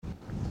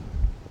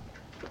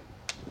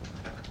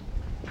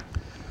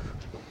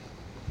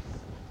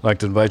I'd like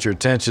to invite your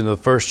attention to the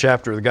first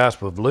chapter of the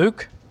Gospel of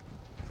Luke,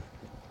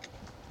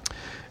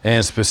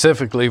 and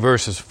specifically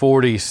verses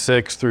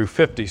 46 through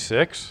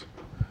 56,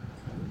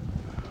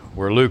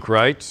 where Luke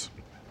writes,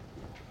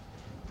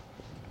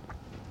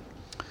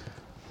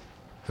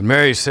 "And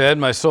Mary said,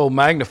 'My soul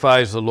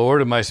magnifies the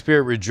Lord, and my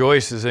spirit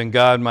rejoices in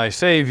God my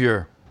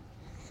Savior.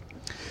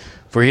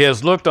 For he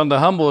has looked on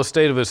the humble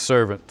estate of his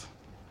servant.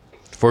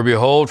 For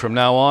behold, from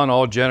now on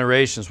all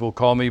generations will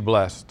call me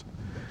blessed.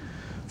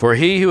 For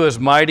he who is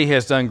mighty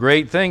has done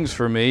great things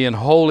for me, and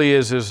holy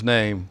is his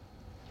name.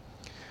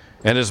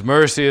 And his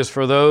mercy is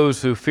for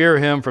those who fear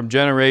him from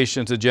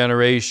generation to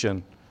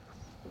generation.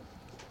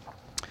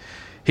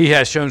 He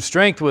has shown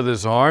strength with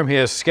his arm. He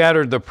has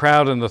scattered the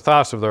proud in the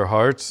thoughts of their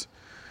hearts.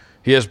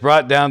 He has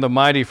brought down the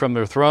mighty from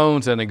their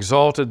thrones and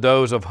exalted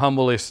those of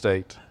humble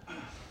estate.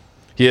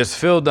 He has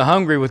filled the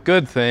hungry with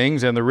good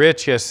things, and the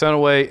rich he has sent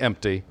away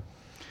empty.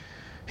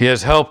 He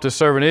has helped his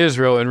servant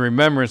Israel in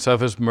remembrance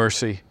of his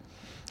mercy,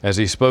 as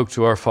he spoke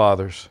to our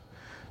fathers,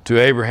 to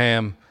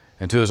Abraham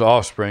and to his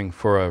offspring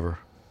forever.'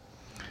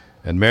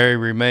 And Mary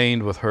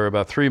remained with her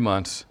about 3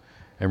 months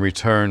and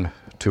returned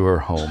to her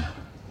home."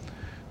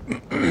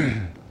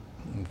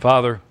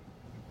 Father,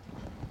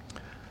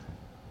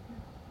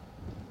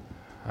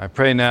 I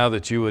pray now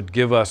that you would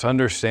give us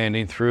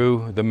understanding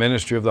through the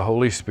ministry of the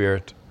Holy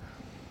Spirit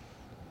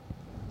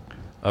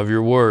of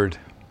your word.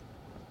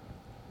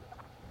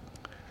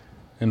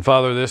 And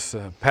Father, this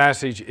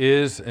passage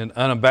is, and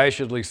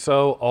unabashedly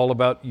so, all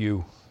about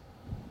you.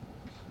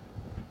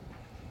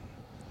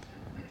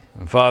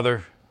 And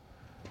Father,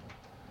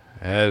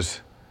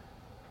 as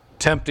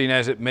tempting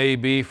as it may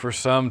be for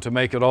some to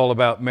make it all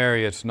about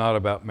Mary, it's not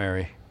about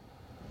Mary.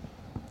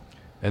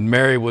 And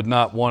Mary would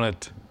not want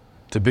it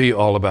to be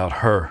all about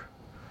her.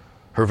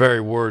 Her very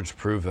words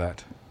prove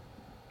that.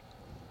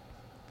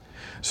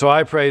 So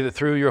I pray that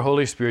through your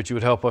Holy Spirit you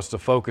would help us to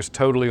focus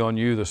totally on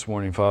you this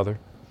morning, Father,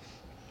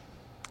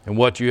 and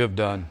what you have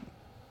done,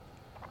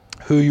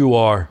 who you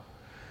are,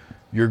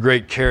 your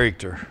great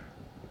character,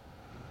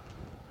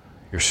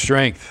 your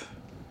strength,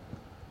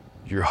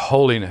 your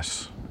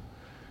holiness,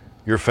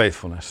 your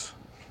faithfulness.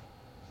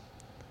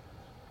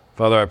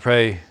 Father, I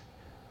pray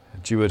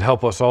that you would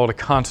help us all to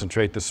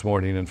concentrate this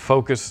morning and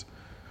focus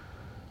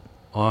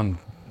on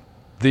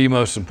the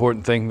most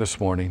important thing this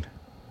morning.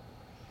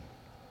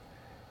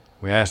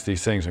 We ask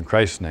these things in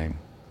Christ's name.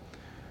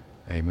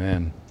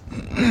 Amen.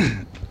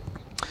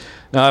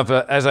 Now,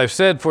 as I've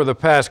said for the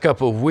past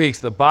couple of weeks,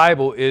 the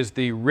Bible is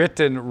the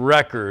written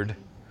record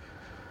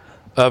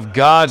of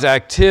God's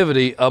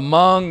activity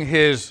among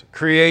his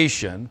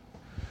creation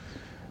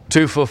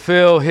to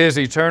fulfill his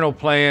eternal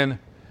plan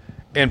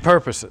and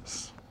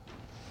purposes.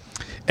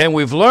 And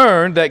we've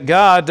learned that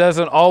God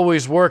doesn't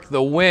always work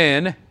the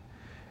when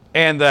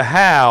and the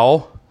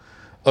how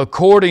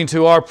according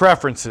to our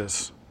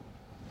preferences.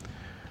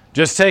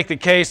 Just take the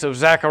case of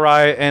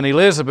Zechariah and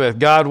Elizabeth.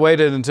 God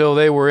waited until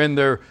they were in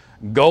their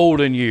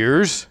golden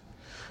years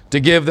to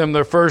give them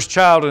their first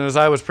child. And as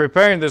I was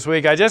preparing this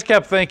week, I just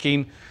kept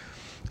thinking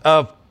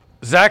of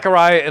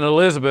Zechariah and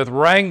Elizabeth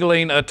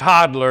wrangling a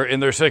toddler in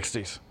their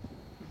 60s.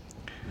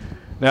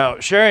 Now,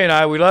 Sherry and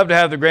I, we love to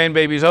have the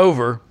grandbabies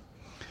over,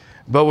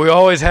 but we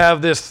always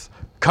have this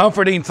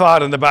comforting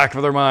thought in the back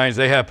of their minds: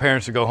 they have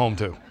parents to go home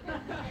to.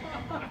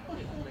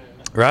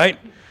 Right?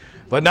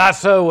 But not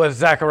so with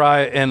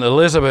Zechariah and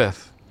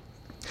Elizabeth.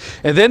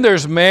 And then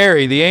there's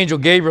Mary. The angel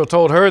Gabriel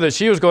told her that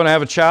she was going to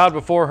have a child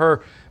before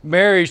her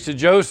marriage to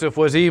Joseph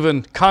was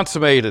even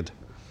consummated.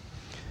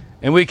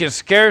 And we can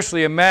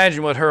scarcely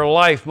imagine what her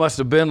life must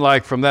have been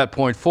like from that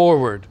point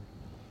forward.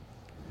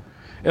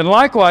 And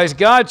likewise,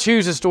 God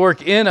chooses to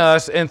work in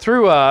us and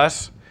through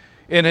us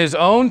in his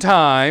own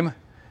time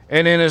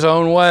and in his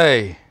own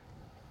way.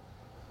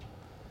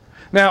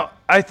 Now,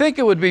 I think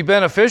it would be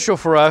beneficial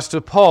for us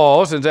to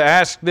pause and to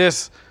ask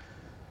this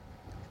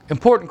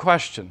important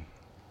question.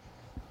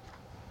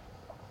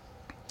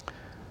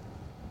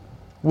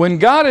 When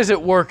God is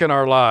at work in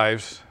our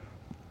lives,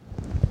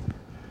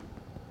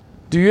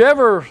 do you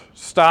ever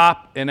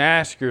stop and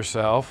ask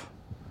yourself,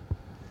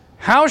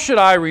 how should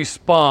I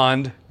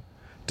respond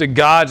to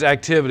God's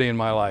activity in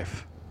my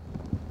life?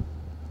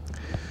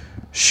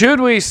 Should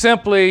we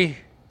simply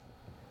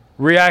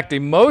react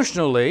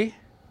emotionally,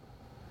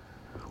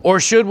 or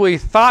should we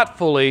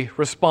thoughtfully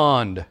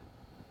respond?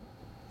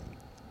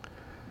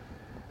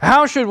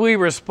 How should we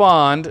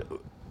respond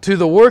to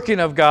the working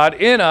of God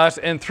in us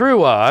and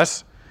through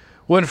us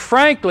when,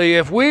 frankly,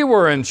 if we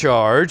were in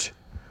charge,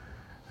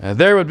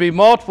 there would be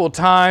multiple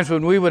times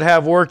when we would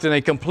have worked in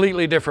a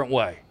completely different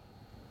way?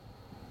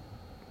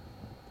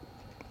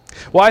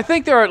 Well, I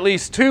think there are at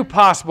least two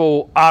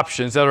possible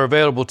options that are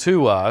available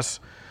to us,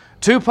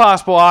 two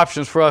possible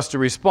options for us to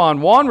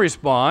respond. One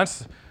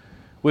response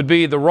would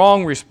be the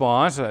wrong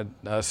response, a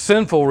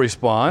sinful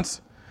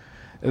response.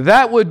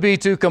 That would be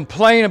to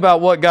complain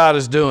about what God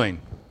is doing.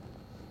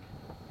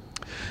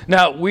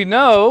 Now, we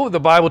know the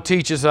Bible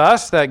teaches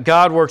us that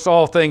God works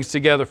all things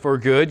together for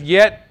good,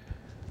 yet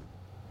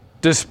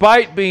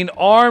despite being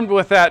armed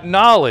with that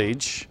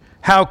knowledge,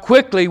 how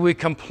quickly we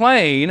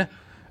complain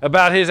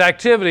about His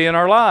activity in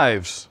our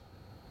lives.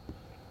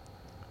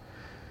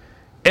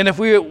 And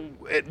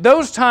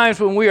those times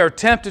when we are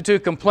tempted to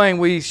complain,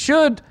 we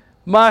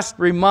must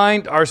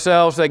remind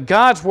ourselves that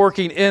God's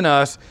working in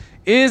us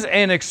is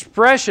an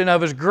expression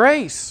of His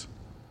grace.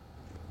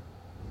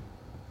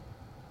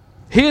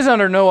 He is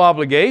under no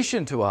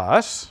obligation to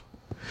us.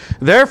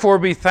 Therefore,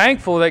 be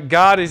thankful that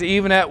God is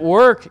even at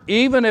work,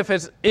 even if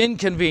it's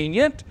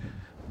inconvenient,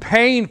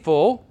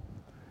 painful,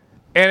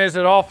 and as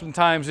it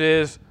oftentimes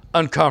is,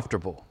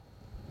 uncomfortable.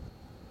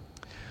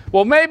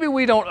 Well, maybe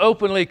we don't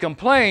openly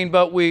complain,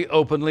 but we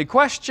openly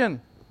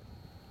question.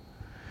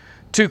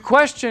 To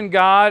question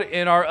God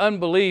in our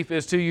unbelief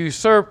is to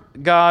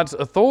usurp God's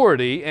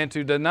authority and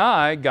to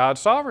deny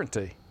God's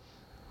sovereignty.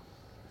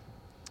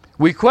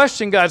 We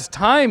question God's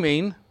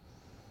timing,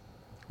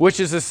 which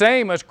is the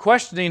same as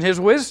questioning His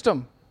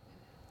wisdom.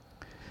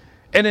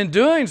 And in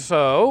doing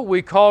so,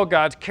 we call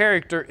God's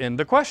character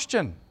into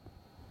question.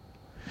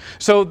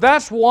 So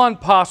that's one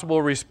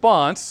possible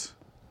response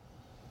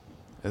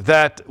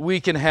that we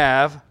can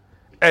have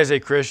as a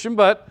Christian,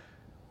 but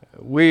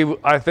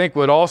I think,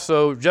 would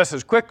also just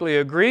as quickly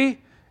agree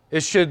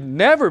it should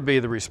never be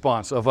the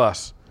response of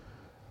us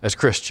as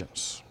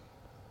Christians.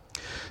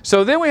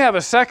 So then we have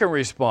a second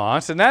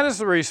response, and that is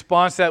the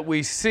response that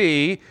we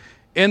see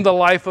in the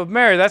life of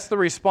Mary. That's the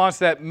response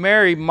that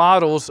Mary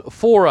models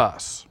for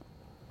us.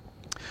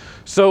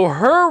 So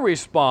her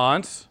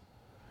response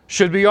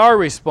should be our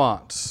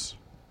response.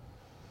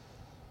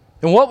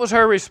 And what was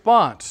her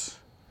response?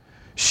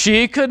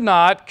 She could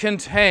not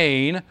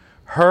contain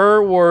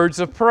her words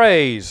of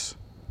praise.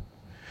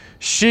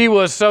 She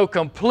was so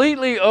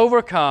completely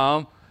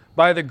overcome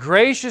by the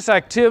gracious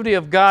activity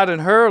of God in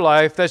her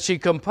life that she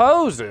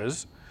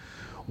composes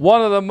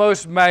one of the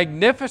most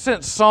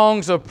magnificent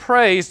songs of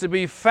praise to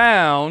be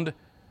found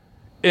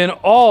in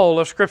all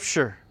of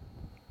Scripture.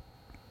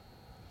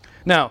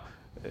 Now,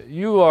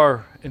 you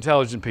are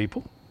intelligent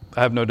people.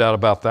 I have no doubt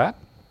about that.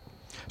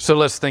 So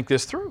let's think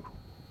this through.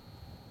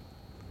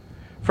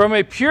 From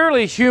a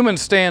purely human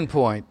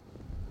standpoint,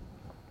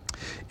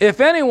 if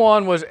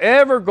anyone was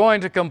ever going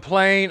to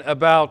complain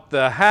about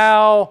the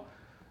how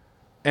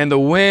and the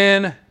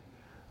when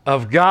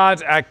of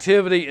God's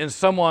activity in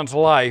someone's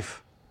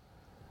life,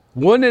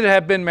 wouldn't it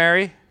have been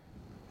Mary?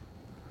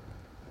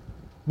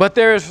 But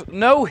there's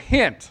no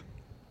hint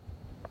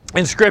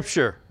in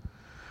Scripture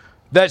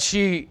that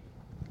she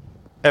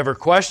ever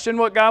questioned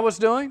what God was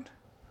doing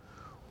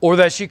or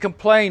that she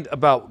complained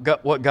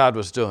about what God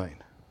was doing.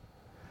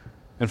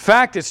 In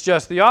fact, it's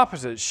just the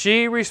opposite.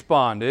 She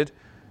responded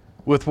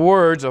with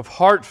words of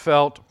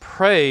heartfelt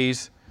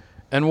praise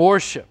and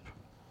worship.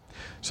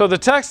 So the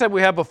text that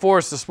we have before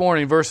us this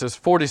morning, verses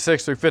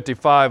 46 through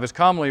 55, is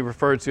commonly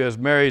referred to as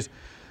Mary's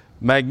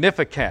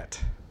Magnificat.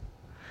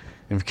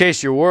 In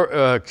case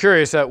you're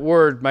curious, that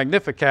word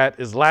Magnificat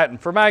is Latin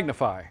for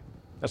magnify.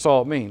 That's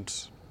all it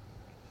means.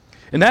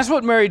 And that's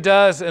what Mary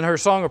does in her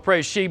song of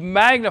praise. She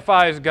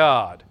magnifies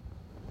God.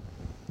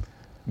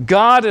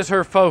 God is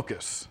her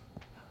focus.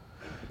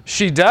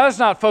 She does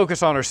not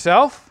focus on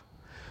herself,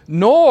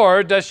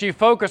 nor does she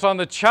focus on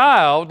the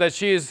child that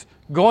she is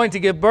going to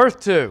give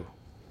birth to.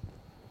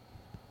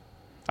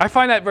 I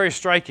find that very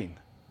striking.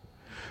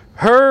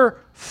 Her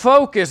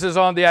focus is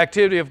on the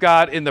activity of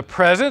God in the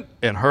present,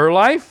 in her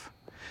life,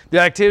 the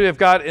activity of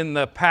God in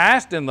the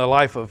past, in the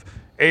life of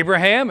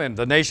Abraham and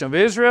the nation of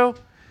Israel,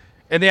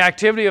 and the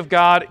activity of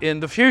God in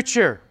the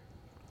future.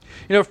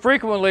 You know,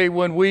 frequently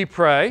when we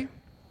pray,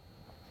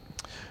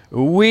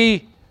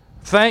 we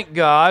thank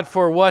God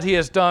for what He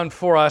has done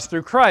for us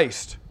through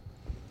Christ.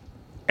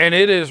 And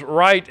it is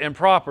right and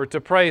proper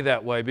to pray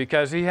that way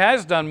because He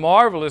has done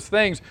marvelous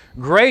things,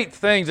 great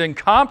things,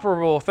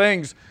 incomparable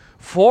things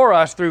for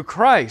us through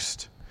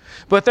Christ.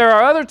 But there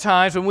are other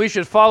times when we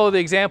should follow the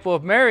example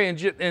of Mary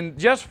and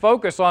just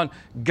focus on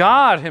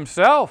God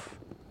Himself.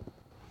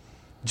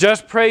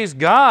 Just praise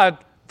God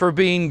for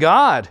being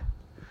God.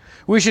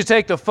 We should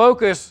take the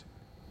focus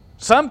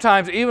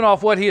sometimes even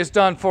off what He has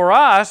done for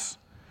us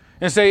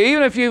and say,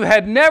 even if you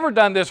had never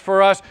done this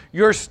for us,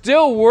 you're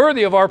still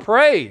worthy of our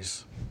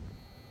praise.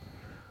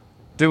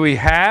 Do we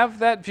have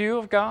that view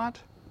of God?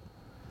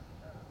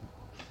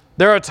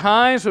 There are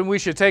times when we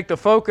should take the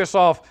focus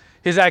off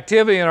His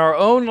activity in our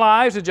own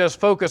lives and just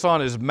focus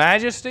on His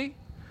majesty,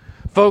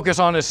 focus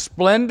on His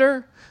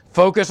splendor,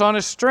 focus on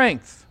His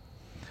strength.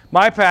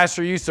 My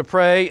pastor used to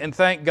pray and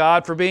thank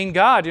God for being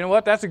God. You know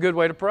what? That's a good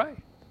way to pray.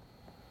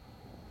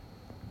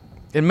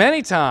 And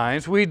many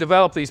times we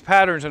develop these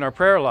patterns in our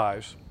prayer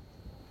lives,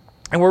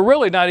 and we're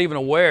really not even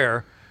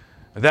aware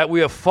that we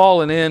have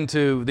fallen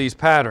into these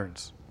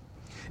patterns.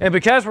 And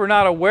because we're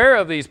not aware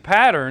of these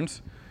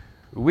patterns,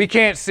 we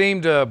can't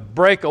seem to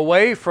break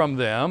away from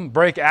them,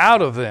 break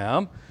out of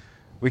them.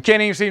 We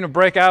can't even seem to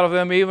break out of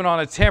them even on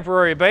a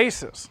temporary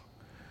basis.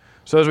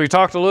 So as we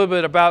talked a little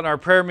bit about in our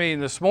prayer meeting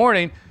this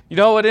morning, you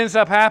know what ends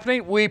up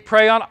happening? We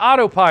pray on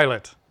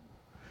autopilot.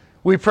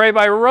 We pray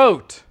by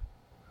rote.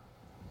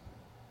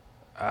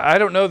 I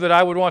don't know that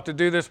I would want to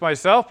do this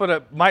myself, but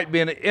it might be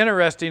an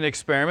interesting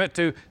experiment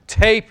to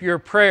tape your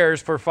prayers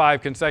for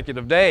 5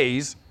 consecutive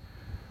days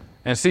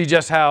and see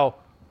just how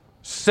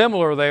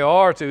similar they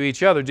are to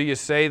each other. Do you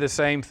say the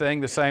same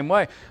thing the same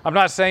way? I'm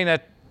not saying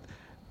that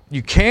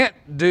you can't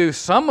do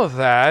some of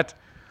that,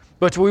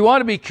 but we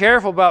want to be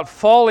careful about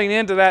falling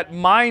into that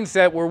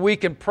mindset where we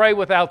can pray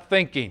without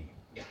thinking.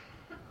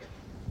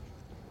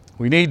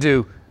 We need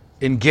to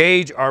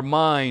engage our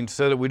mind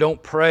so that we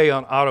don't pray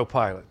on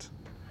autopilot.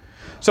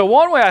 So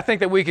one way I think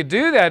that we could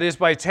do that is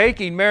by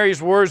taking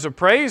Mary's words of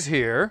praise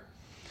here,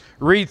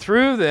 read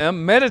through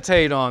them,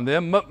 meditate on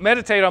them,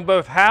 meditate on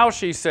both how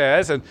she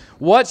says and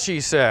what she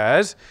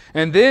says,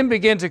 and then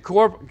begin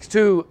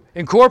to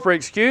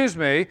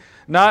incorporate,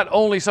 not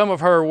only some of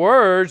her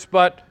words,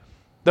 but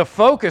the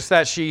focus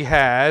that she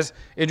has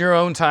in your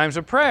own times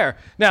of prayer.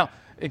 Now,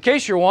 in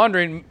case you're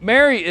wondering,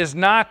 Mary is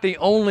not the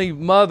only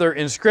mother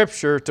in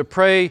Scripture to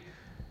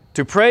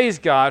praise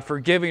God for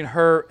giving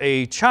her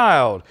a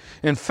child.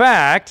 In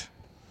fact,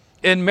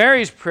 in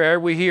Mary's prayer,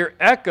 we hear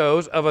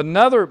echoes of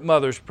another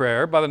mother's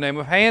prayer by the name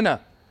of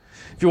Hannah.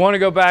 If you want to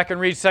go back and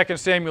read 2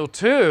 Samuel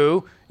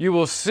 2, you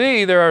will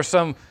see there are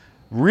some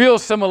real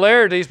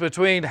similarities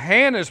between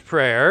Hannah's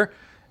prayer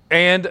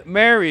and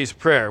Mary's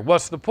prayer.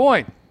 What's the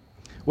point?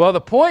 Well,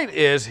 the point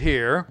is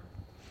here,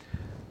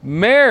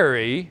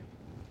 Mary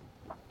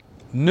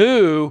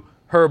knew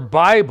her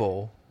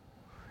Bible,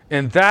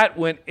 and that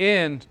went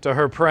into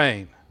her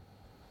praying.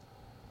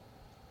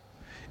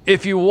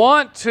 If you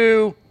want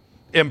to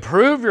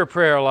improve your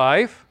prayer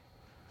life,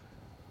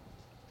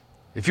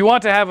 if you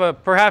want to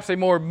have perhaps a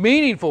more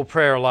meaningful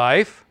prayer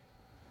life,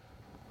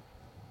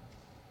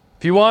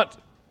 if you want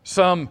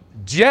some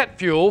jet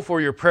fuel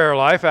for your prayer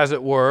life, as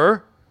it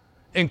were,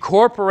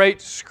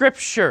 incorporate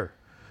Scripture.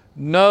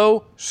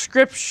 Know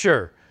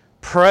Scripture.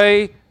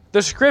 Pray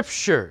the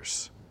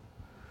Scriptures.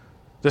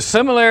 The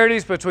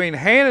similarities between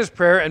Hannah's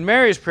prayer and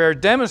Mary's prayer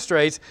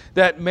demonstrates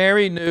that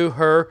Mary knew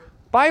her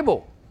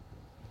Bible.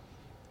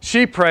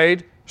 She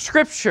prayed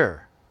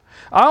Scripture.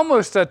 I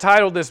almost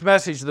titled this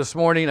message this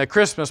morning, A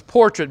Christmas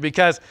Portrait,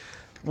 because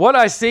what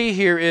I see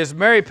here is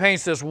Mary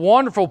paints this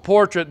wonderful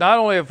portrait not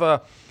only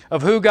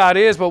of who God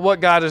is, but what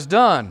God has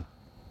done.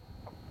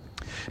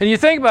 And you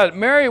think about it,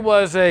 Mary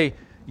was a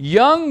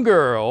young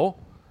girl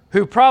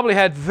who probably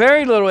had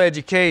very little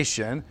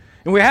education,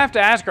 and we have to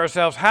ask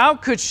ourselves, how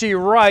could she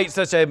write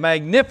such a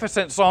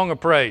magnificent song of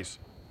praise?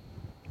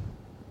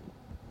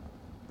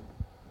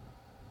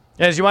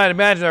 As you might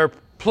imagine, there are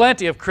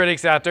plenty of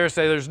critics out there who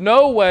say there's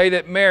no way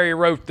that Mary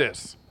wrote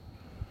this.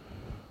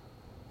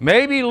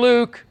 Maybe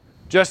Luke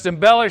just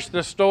embellished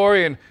the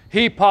story and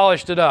he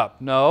polished it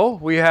up. No,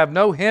 we have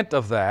no hint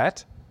of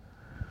that.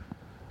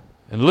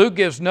 And Luke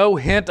gives no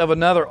hint of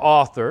another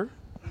author.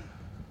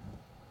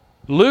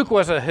 Luke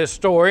was a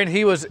historian.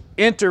 He was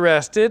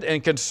interested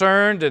and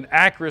concerned in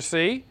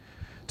accuracy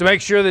to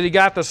make sure that he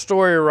got the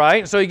story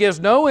right. So he gives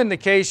no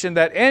indication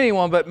that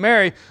anyone but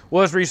Mary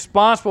was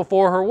responsible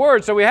for her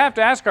words. So we have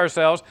to ask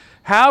ourselves,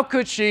 how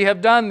could she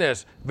have done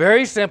this?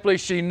 Very simply,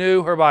 she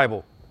knew her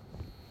Bible.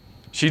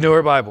 She knew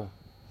her Bible.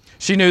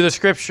 She knew the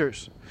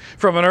Scriptures.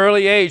 From an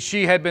early age,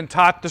 she had been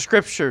taught the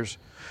Scriptures.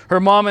 Her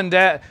mom and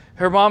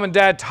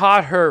dad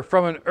taught her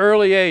from an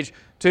early age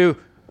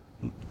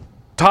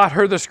taught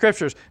her the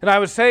Scriptures. And I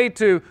would say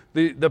to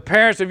the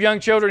parents of young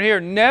children here,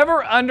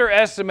 never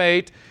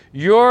underestimate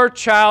your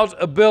child's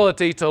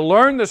ability to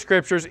learn the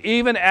Scriptures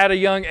even at a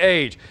young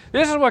age.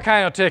 This is what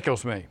kind of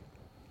tickles me.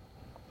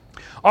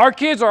 Our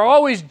kids are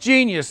always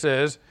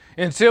geniuses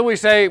until we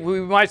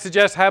might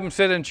suggest have them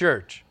sit in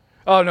church.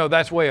 Oh no,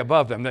 that's way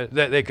above them.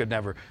 They could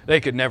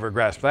never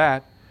grasp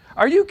that.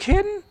 Are you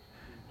kidding?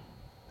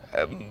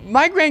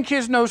 My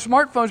grandkids know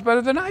smartphones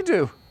better than I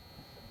do.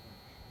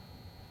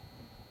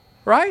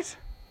 Right?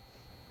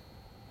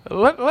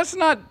 Let's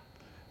not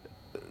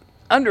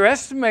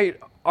underestimate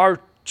our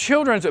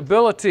children's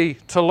ability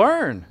to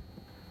learn.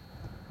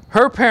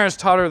 Her parents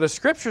taught her the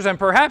Scriptures, and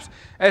perhaps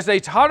as they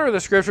taught her the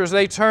Scriptures,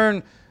 they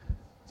turned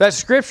that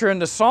Scripture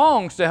into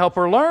songs to help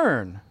her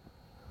learn.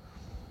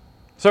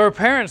 So her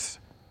parents,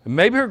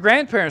 maybe her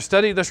grandparents,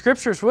 studied the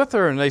Scriptures with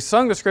her, and they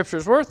sung the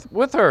Scriptures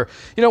with her.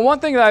 You know, one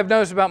thing that I've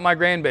noticed about my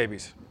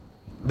grandbabies,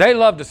 they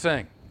love to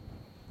sing.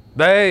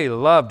 They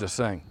love to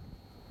sing.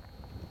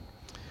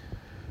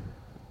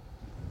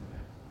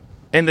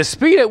 And the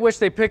speed at which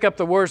they pick up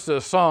the words to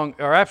the song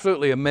are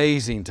absolutely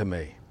amazing to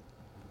me.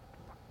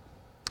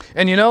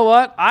 And you know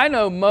what? I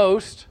know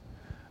most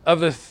of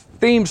the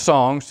theme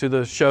songs to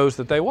the shows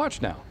that they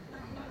watch now.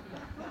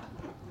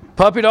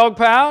 Puppy Dog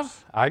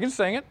Pals, I can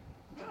sing it.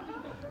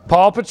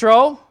 Paw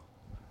Patrol,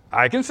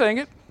 I can sing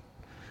it.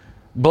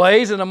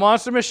 Blaze and the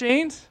Monster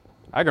Machines,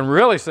 I can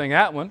really sing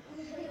that one.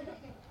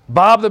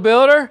 Bob the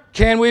Builder,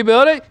 can we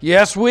build it?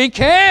 Yes, we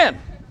can.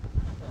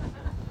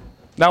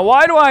 Now,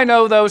 why do I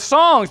know those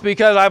songs?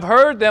 Because I've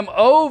heard them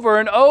over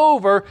and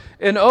over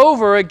and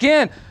over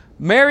again.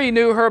 Mary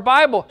knew her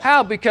Bible.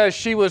 How? Because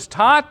she was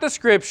taught the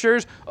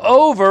Scriptures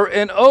over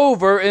and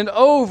over and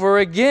over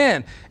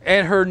again.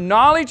 And her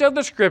knowledge of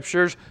the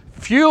Scriptures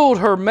fueled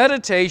her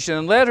meditation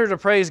and led her to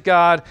praise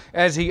God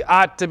as He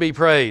ought to be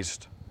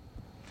praised.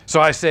 So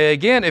I say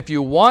again, if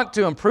you want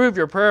to improve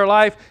your prayer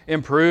life,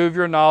 improve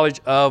your knowledge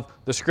of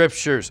the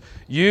Scriptures.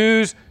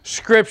 Use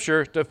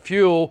Scripture to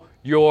fuel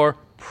your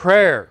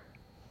prayer.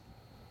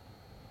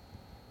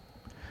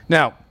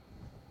 Now,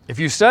 if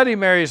you study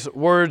Mary's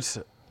words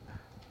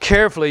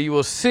carefully, you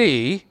will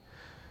see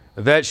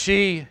that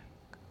she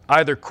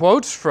either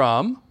quotes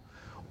from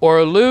or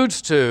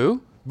alludes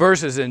to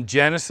verses in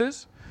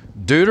Genesis,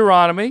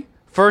 Deuteronomy,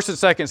 1st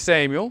and 2nd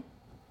Samuel,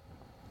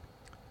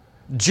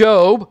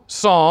 Job,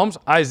 Psalms,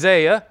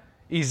 Isaiah,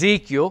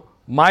 Ezekiel,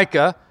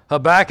 Micah,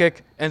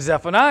 Habakkuk, and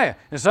Zephaniah.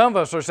 And some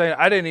of us are saying,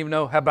 I didn't even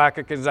know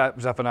Habakkuk and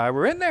Zephaniah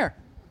were in there.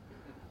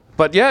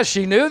 But yes,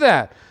 she knew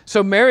that.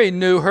 So Mary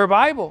knew her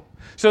Bible.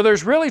 So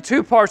there's really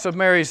two parts of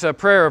Mary's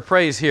prayer of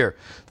praise here.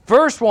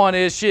 First one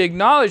is she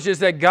acknowledges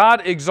that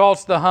God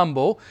exalts the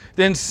humble.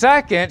 Then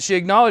second, she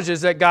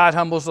acknowledges that God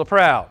humbles the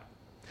proud.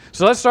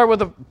 So let's start with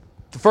the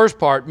first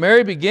part.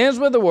 Mary begins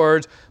with the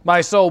words,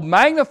 my soul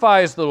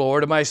magnifies the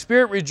Lord, and my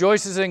spirit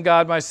rejoices in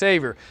God my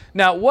Savior.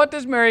 Now, what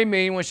does Mary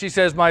mean when she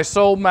says, my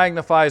soul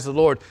magnifies the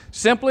Lord?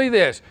 Simply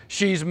this,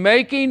 she's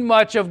making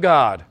much of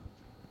God.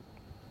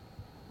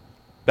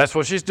 That's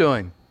what she's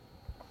doing.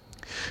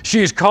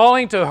 She's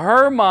calling to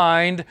her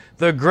mind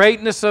the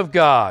greatness of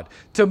God.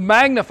 To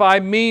magnify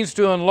means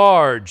to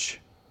enlarge.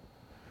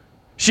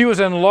 She was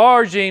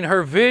enlarging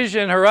her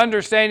vision, her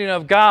understanding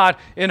of God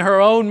in her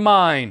own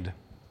mind.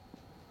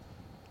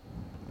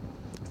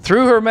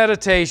 Through her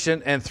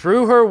meditation and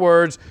through her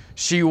words,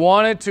 she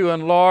wanted to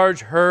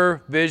enlarge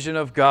her vision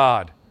of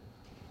God.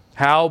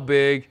 How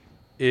big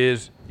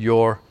is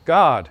your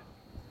God?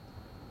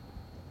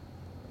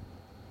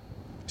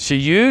 She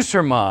used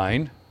her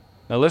mind.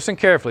 Now listen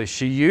carefully.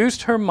 She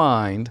used her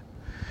mind.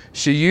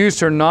 She used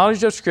her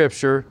knowledge of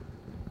Scripture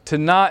to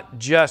not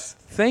just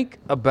think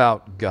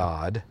about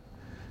God,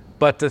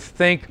 but to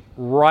think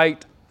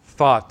right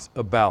thoughts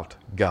about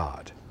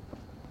God.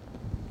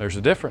 There's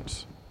a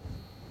difference.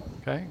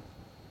 Okay?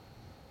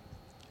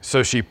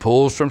 So she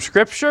pulls from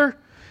Scripture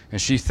and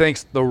she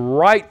thinks the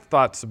right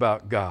thoughts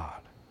about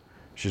God.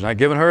 She's not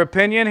giving her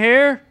opinion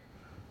here.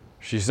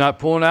 She's not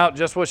pulling out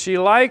just what she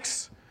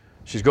likes.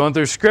 She's going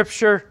through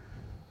Scripture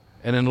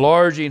and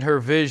enlarging her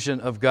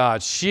vision of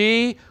God.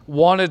 She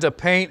wanted to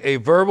paint a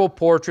verbal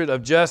portrait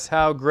of just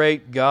how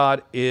great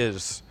God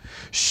is.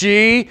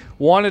 She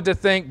wanted to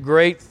think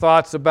great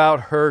thoughts about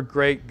her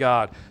great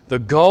God. The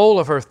goal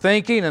of her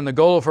thinking and the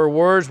goal of her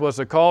words was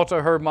to call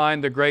to her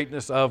mind the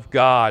greatness of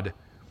God.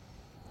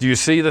 Do you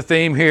see the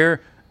theme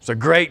here? It's a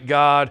great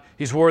God.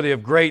 He's worthy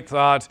of great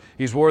thoughts.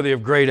 He's worthy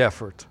of great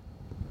effort.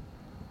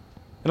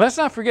 And let's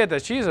not forget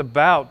that she's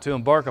about to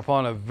embark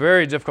upon a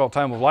very difficult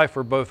time of life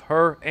for both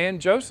her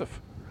and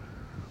Joseph.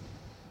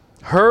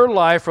 Her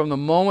life, from the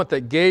moment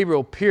that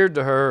Gabriel appeared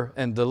to her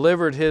and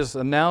delivered his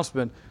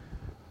announcement,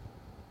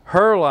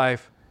 her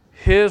life,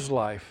 his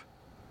life,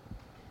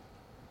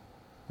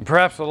 and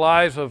perhaps the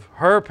lives of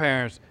her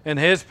parents and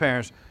his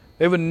parents,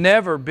 they would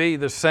never be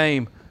the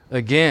same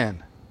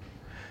again.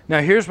 Now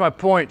here's my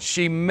point.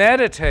 She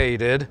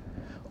meditated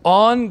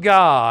on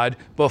God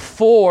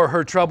before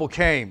her trouble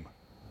came.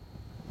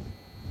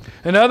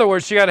 In other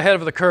words, she got ahead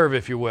of the curve,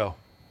 if you will.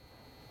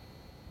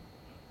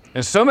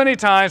 And so many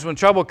times when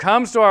trouble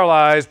comes to our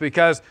lives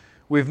because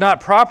we've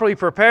not properly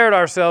prepared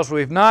ourselves,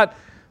 we've not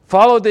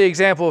followed the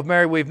example of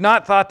Mary, we've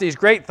not thought these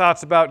great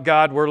thoughts about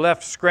God, we're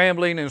left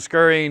scrambling and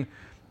scurrying,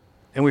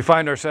 and we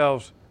find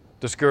ourselves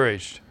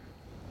discouraged.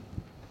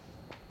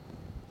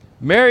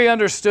 Mary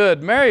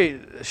understood.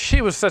 Mary,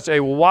 she was such a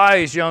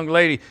wise young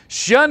lady.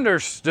 She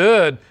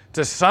understood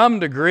to some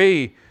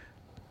degree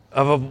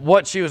of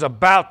what she was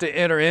about to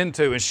enter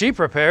into, and she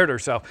prepared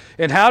herself.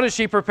 And how did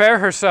she prepare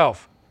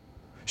herself?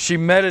 She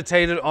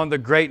meditated on the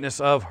greatness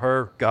of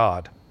her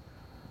God.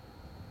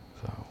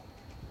 So,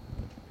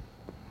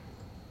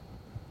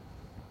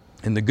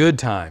 in the good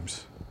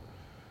times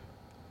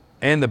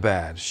and the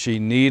bad, she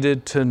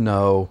needed to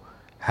know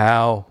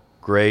how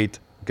great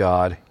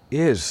God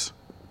is.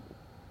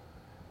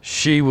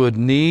 She would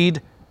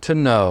need to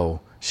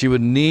know, she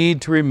would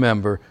need to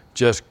remember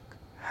just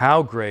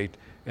how great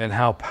and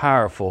how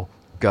powerful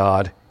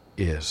God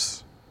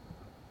is.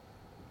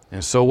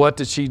 And so what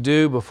did she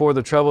do before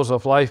the troubles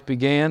of life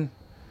began?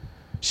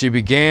 She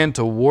began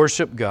to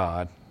worship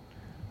God.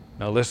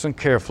 Now listen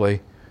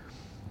carefully.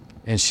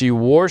 And she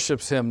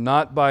worships Him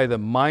not by the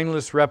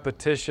mindless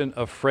repetition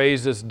of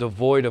phrases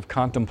devoid of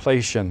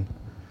contemplation.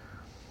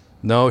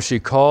 No, she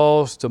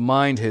calls to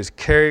mind His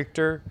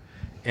character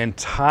and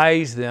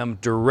ties them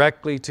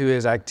directly to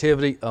His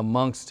activity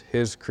amongst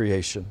His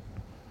creation.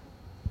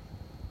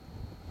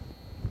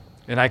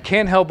 And I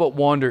can't help but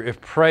wonder if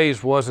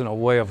praise wasn't a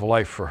way of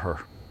life for her.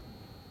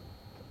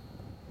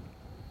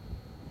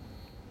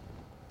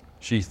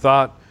 She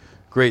thought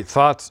great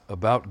thoughts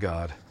about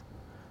God,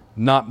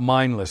 not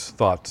mindless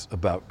thoughts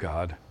about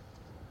God.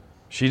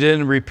 She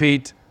didn't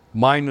repeat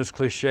mindless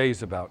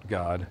cliches about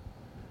God,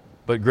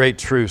 but great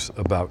truths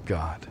about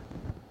God.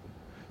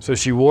 So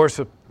she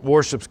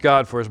worships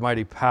God for His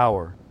mighty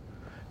power,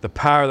 the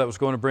power that was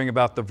going to bring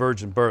about the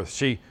virgin birth.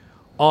 She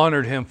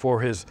honored him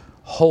for his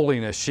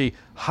holiness. She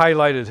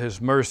highlighted his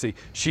mercy.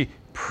 She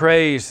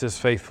praised his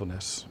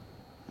faithfulness.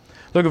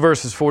 Look at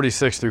verses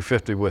 46 through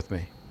 50 with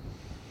me.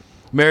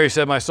 Mary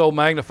said, "My soul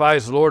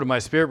magnifies the Lord, and my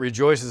spirit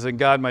rejoices in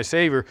God my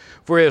Savior,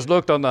 for he has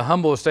looked on the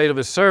humble estate of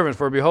his servant.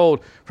 For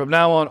behold, from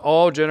now on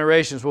all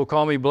generations will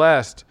call me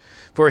blessed.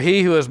 For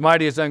he who is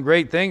mighty has done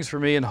great things for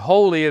me, and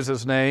holy is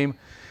his name,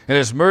 and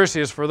his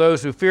mercy is for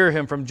those who fear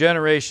him from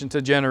generation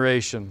to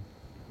generation."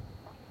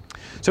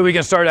 So we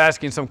can start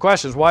asking some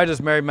questions. Why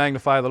does Mary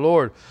magnify the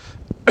Lord?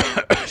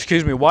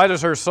 Excuse me. Why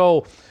does her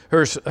soul,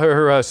 her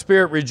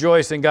spirit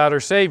rejoice in God her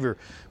Savior?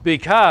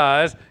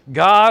 Because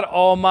God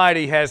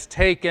Almighty has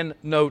taken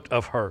note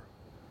of her.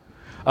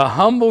 A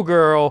humble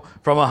girl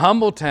from a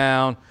humble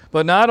town,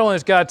 but not only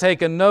has God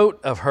taken note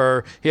of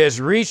her, he has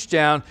reached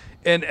down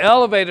and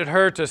elevated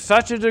her to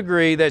such a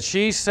degree that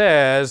she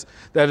says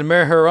that in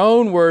her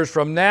own words,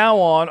 from now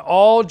on,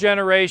 all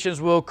generations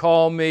will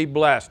call me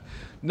blessed.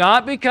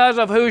 Not because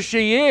of who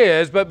she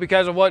is, but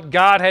because of what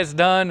God has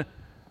done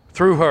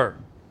through her.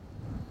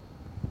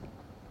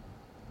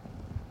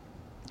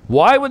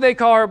 Why would they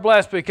call her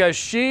blessed? Because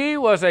she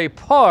was a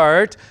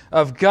part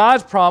of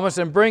God's promise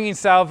in bringing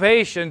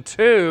salvation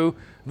to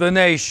the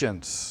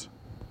nations.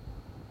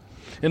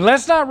 And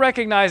let's not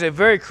recognize a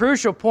very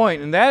crucial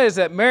point, and that is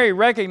that Mary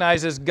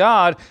recognizes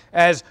God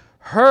as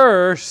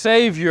her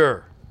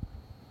Savior.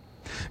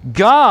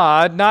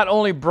 God not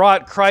only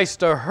brought Christ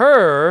to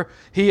her,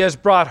 he has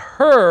brought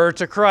her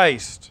to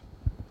Christ.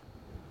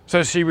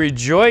 So she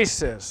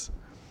rejoices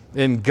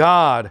in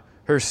God,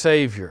 her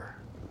Savior.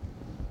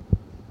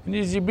 And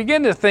as you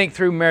begin to think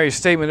through Mary's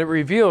statement, it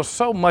reveals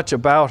so much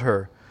about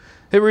her.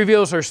 It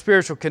reveals her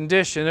spiritual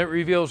condition. It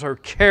reveals her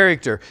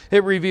character.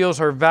 It reveals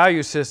her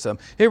value system.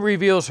 It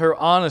reveals her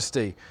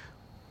honesty.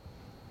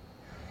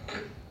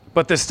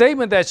 But the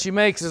statement that she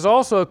makes is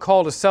also a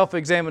call to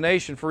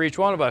self-examination for each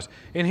one of us.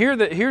 And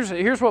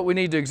here's what we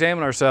need to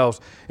examine ourselves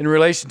in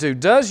relation to.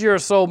 Does your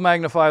soul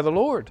magnify the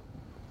Lord?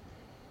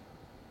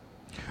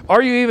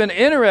 Are you even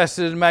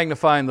interested in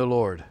magnifying the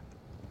Lord?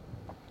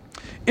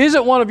 Is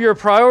it one of your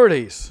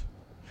priorities?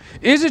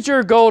 Is it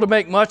your goal to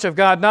make much of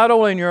God not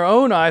only in your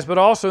own eyes, but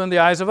also in the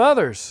eyes of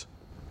others?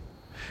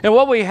 And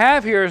what we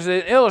have here is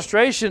an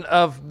illustration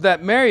of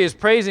that Mary is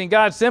praising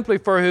God simply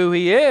for who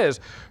he is.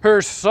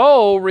 Her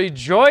soul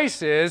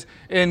rejoices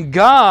in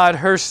God,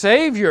 her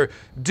Savior.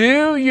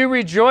 Do you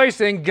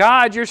rejoice in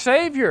God, your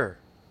Savior?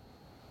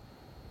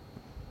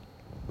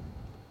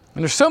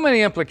 And there's so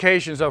many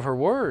implications of her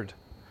word.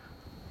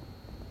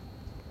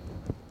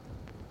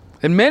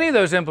 And many of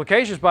those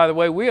implications, by the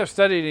way, we have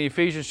studied in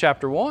Ephesians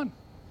chapter 1.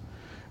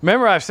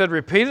 Remember, I've said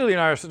repeatedly in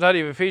our study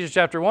of Ephesians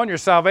chapter 1, your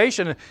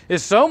salvation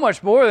is so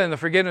much more than the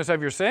forgiveness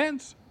of your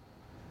sins.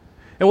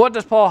 And what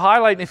does Paul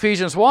highlight in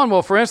Ephesians 1?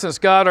 Well, for instance,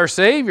 God our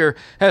Savior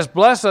has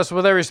blessed us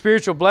with every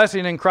spiritual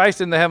blessing in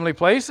Christ in the heavenly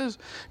places.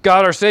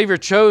 God our Savior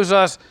chose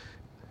us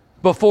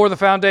before the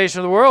foundation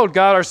of the world.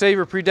 God our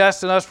Savior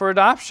predestined us for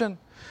adoption.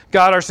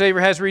 God our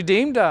Savior has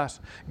redeemed us.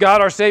 God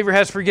our Savior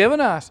has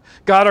forgiven us.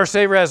 God our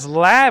Savior has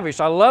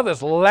lavished, I love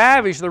this,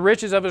 lavished the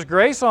riches of his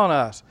grace on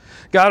us.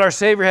 God our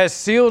Savior has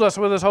sealed us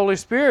with his Holy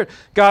Spirit.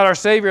 God our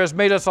Savior has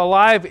made us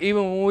alive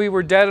even when we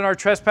were dead in our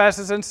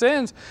trespasses and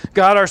sins.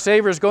 God our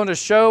Savior is going to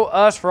show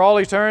us for all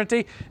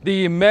eternity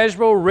the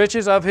immeasurable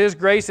riches of his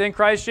grace in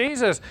Christ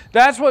Jesus.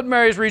 That's what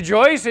Mary's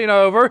rejoicing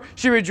over.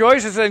 She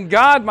rejoices in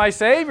God, my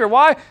Savior.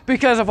 Why?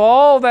 Because of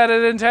all that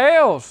it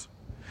entails.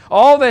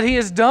 All that he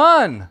has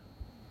done.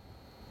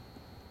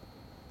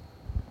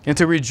 And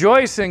to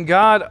rejoice in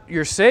God,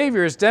 your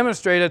Savior, is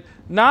demonstrated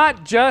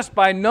not just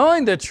by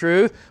knowing the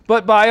truth,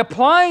 but by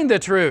applying the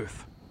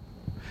truth.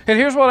 And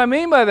here's what I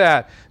mean by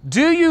that.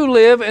 Do you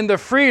live in the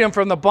freedom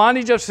from the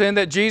bondage of sin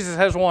that Jesus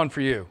has won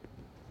for you?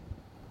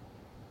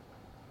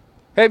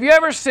 Have you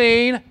ever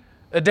seen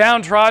a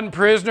downtrodden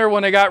prisoner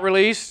when they got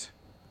released?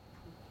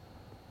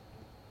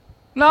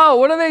 No,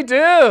 what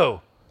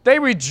do? They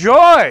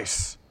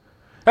rejoice.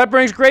 That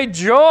brings great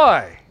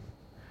joy.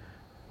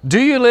 Do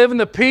you live in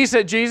the peace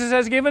that Jesus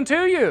has given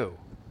to you?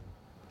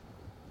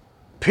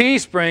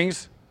 Peace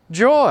brings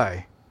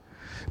joy.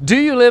 Do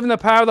you live in the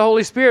power of the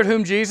Holy Spirit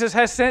whom Jesus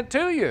has sent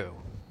to you?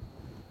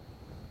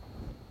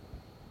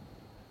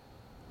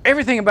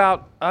 Everything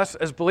about us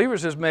as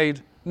believers is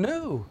made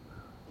new.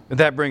 And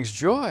that brings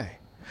joy.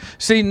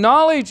 See,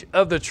 knowledge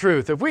of the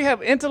truth, if we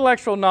have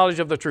intellectual knowledge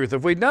of the truth,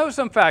 if we know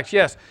some facts,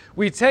 yes,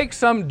 we take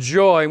some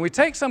joy and we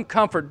take some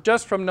comfort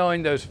just from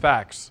knowing those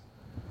facts.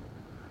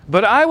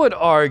 But I would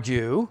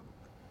argue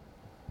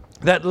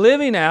that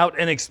living out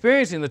and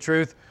experiencing the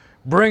truth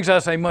brings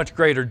us a much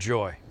greater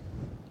joy.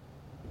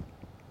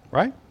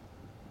 Right?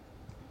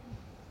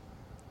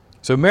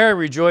 So Mary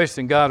rejoiced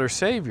in God her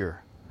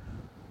Savior.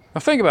 Now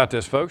think about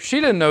this, folks.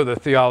 She didn't know the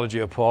theology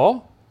of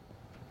Paul.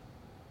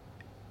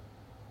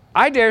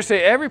 I dare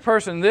say every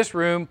person in this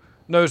room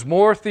knows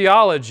more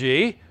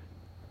theology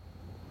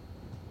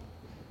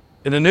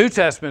in the New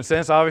Testament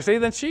sense, obviously,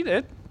 than she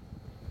did.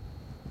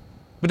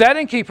 But that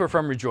didn't keep her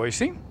from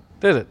rejoicing,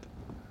 did it?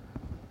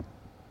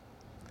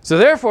 So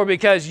therefore,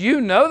 because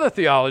you know the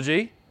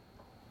theology,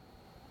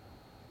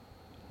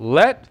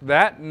 let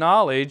that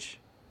knowledge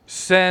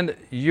send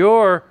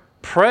your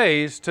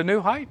praise to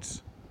new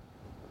heights.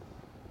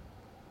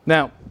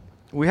 Now,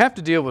 we have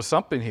to deal with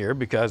something here,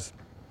 because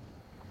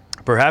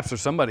perhaps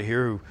there's somebody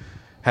here who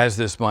has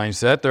this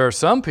mindset. There are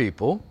some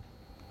people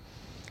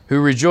who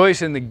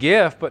rejoice in the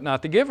gift but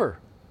not the giver.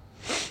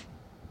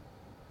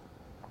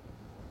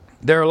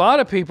 There are a lot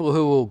of people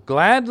who will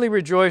gladly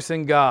rejoice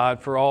in God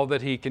for all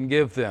that He can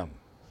give them.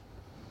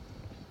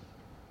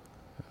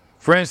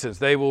 For instance,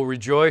 they will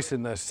rejoice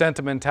in the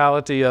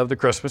sentimentality of the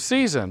Christmas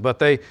season, but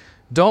they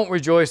don't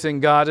rejoice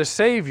in God as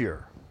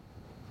Savior.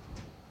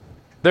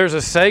 There's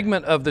a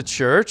segment of the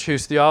church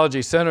whose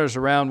theology centers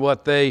around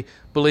what they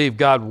believe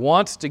God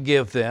wants to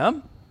give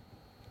them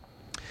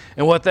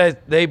and what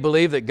they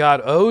believe that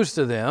God owes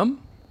to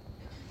them.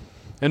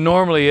 And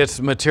normally it's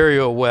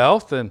material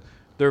wealth, and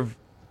they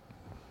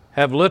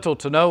have little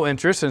to no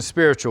interest in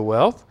spiritual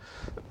wealth.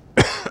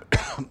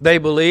 They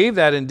believe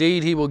that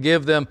indeed He will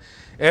give them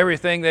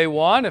everything they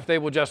want if they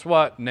will just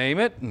what? Name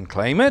it and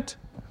claim it.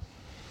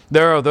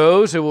 There are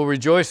those who will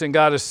rejoice in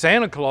God as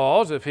Santa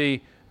Claus if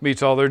He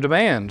meets all their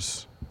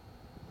demands.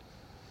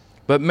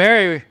 But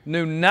Mary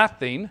knew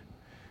nothing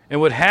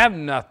and would have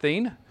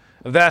nothing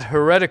of that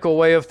heretical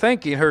way of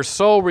thinking. Her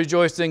soul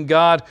rejoiced in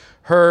God,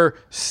 her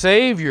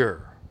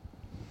Savior.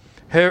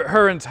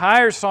 Her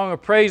entire song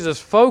of praise is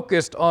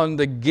focused on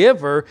the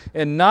giver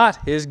and not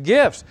His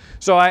gifts.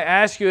 So I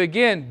ask you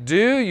again,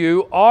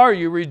 are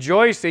you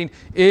rejoicing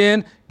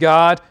in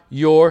God,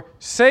 your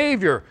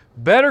Savior?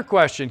 Better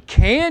question,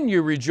 can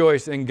you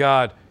rejoice in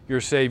God, your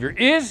Savior?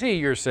 Is He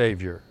your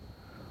Savior?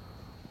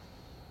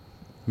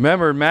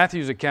 Remember, in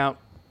Matthew's account,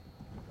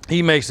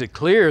 he makes it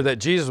clear that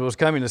Jesus was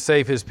coming to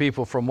save His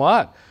people from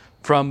what?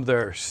 From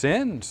their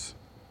sins.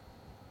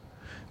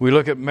 We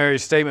look at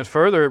Mary's statement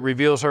further, it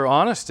reveals her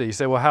honesty. You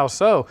say, well, how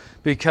so?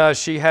 Because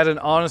she had an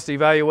honest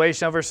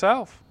evaluation of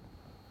herself.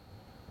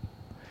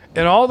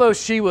 And although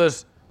she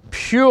was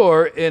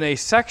pure in a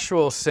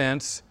sexual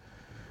sense,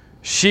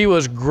 she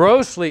was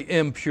grossly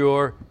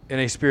impure in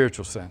a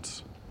spiritual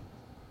sense.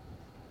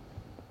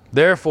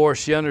 Therefore,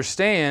 she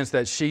understands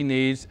that she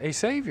needs a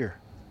Savior.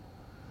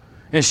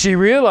 And she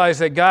realized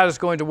that God is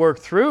going to work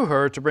through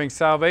her to bring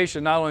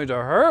salvation not only to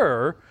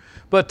her,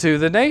 but to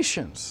the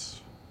nations.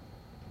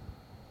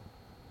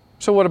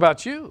 So what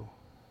about you?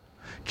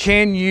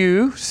 Can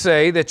you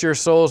say that your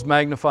soul is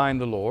magnifying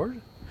the Lord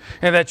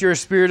and that your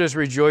spirit is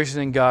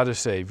rejoicing in God as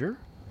Savior?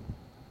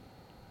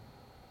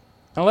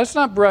 Now let's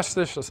not brush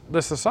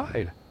this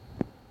aside.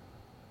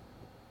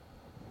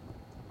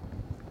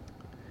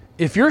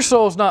 If your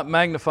soul's not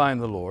magnifying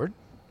the Lord,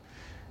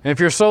 and if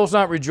your soul's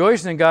not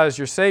rejoicing in God as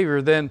your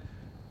Savior, then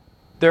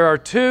there are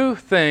two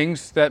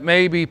things that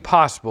may be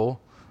possible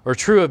or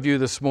true of you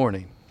this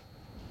morning.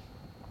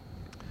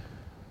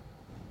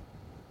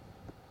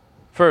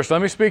 First,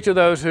 let me speak to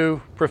those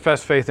who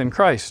profess faith in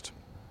Christ.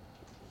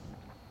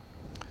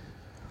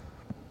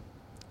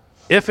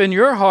 If in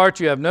your heart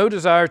you have no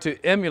desire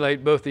to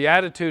emulate both the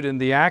attitude and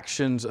the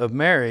actions of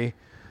Mary,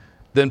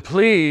 then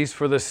please,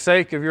 for the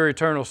sake of your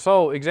eternal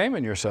soul,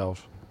 examine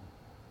yourselves.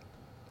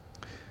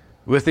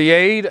 With the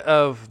aid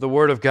of the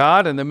Word of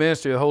God and the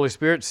ministry of the Holy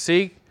Spirit,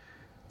 seek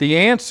the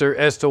answer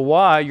as to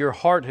why your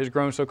heart has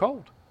grown so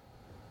cold.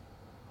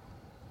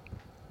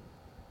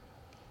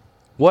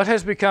 What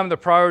has become the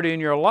priority in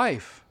your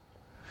life?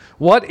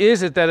 What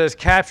is it that has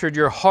captured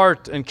your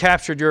heart and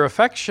captured your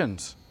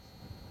affections?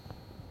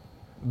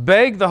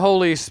 Beg the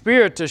Holy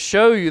Spirit to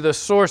show you the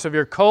source of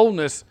your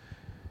coldness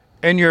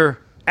and your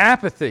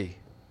apathy.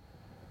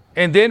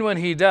 And then when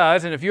He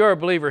does, and if you are a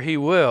believer, He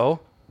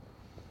will,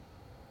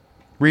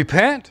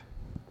 repent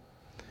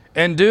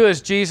and do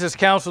as Jesus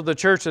counseled the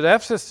church at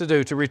Ephesus to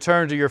do, to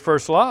return to your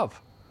first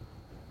love.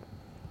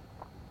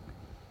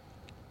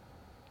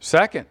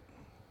 Second,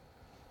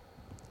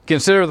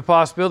 consider the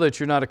possibility that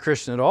you're not a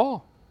Christian at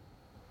all.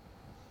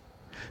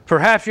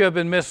 Perhaps you have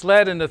been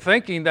misled into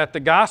thinking that the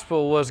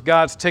gospel was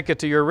God's ticket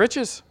to your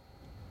riches.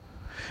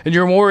 And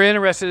you're more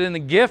interested in the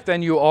gift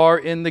than you are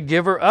in the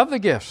giver of the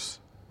gifts.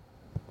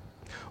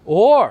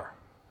 Or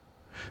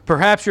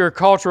perhaps you're a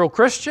cultural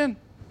Christian.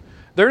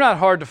 They're not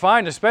hard to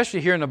find,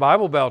 especially here in the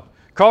Bible Belt.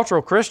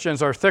 Cultural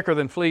Christians are thicker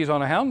than fleas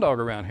on a hound dog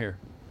around here.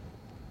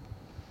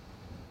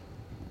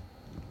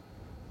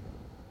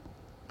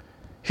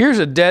 Here's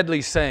a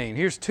deadly saying.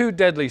 Here's two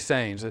deadly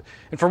sayings. And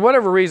for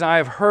whatever reason, I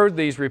have heard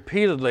these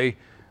repeatedly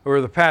over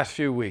the past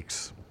few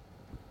weeks.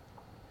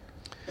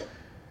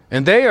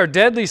 And they are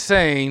deadly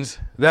sayings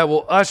that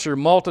will usher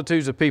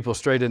multitudes of people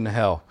straight into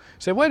hell.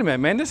 You say, wait a minute,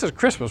 man, this is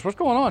Christmas. What's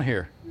going on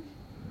here?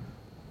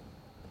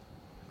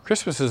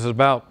 Christmas is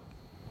about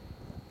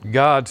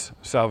God's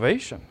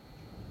salvation.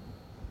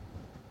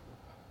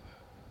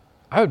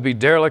 I would be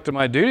derelict of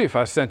my duty if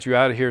I sent you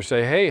out of here and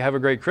say, hey, have a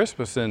great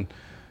Christmas, and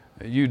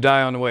you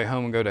die on the way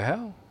home and go to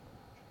hell.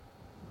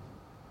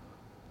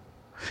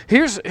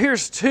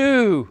 Here's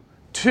two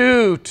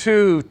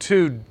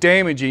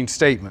damaging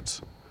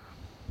statements.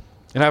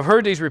 And I've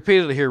heard these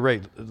repeatedly here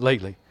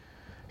lately.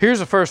 Here's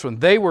the first one.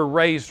 They were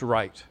raised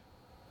right.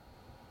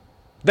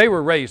 They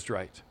were raised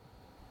right.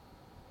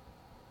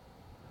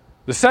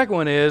 The second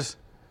one is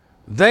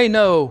they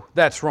know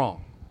that's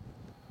wrong.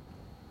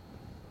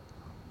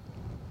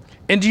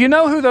 And do you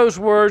know who those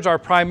words are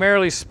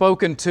primarily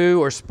spoken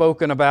to or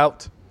spoken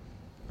about?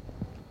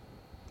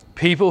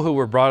 People who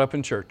were brought up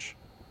in church.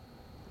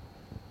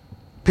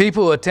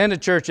 People who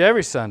attended church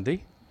every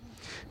Sunday.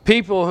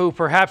 People who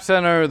perhaps sat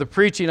under the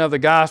preaching of the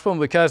gospel,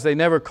 and because they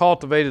never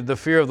cultivated the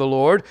fear of the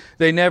Lord,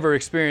 they never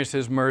experienced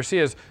His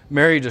mercy, as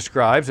Mary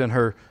describes in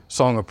her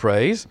Song of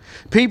Praise.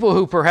 People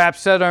who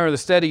perhaps sat under the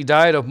steady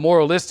diet of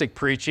moralistic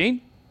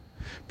preaching,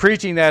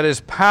 preaching that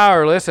is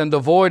powerless and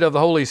devoid of the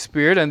Holy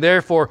Spirit, and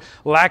therefore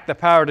lack the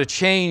power to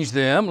change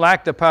them,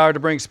 lack the power to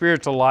bring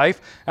spiritual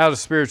life out of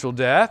spiritual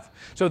death.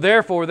 So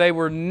therefore they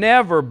were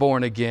never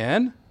born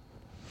again.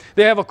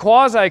 They have a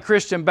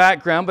quasi-Christian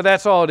background, but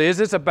that's all it is.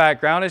 It's a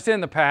background. It's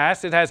in the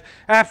past. It has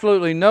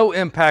absolutely no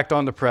impact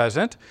on the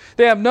present.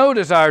 They have no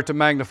desire to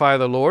magnify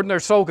the Lord, and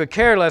their soul could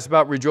care less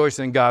about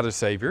rejoicing in God as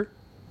Savior.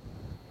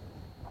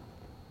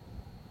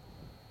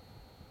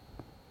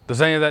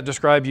 Does any of that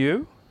describe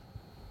you?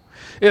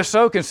 If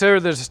so, consider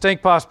the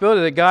distinct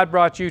possibility that God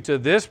brought you to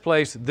this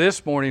place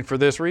this morning for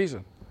this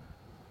reason.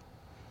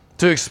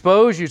 To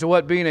expose you to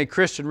what being a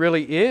Christian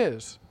really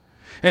is.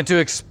 And to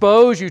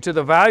expose you to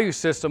the value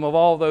system of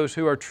all those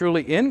who are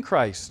truly in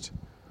Christ.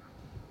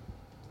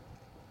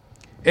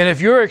 And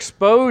if your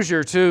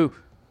exposure to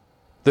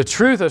the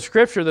truth of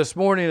Scripture this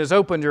morning has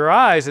opened your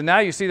eyes, and now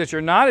you see that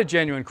you're not a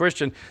genuine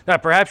Christian,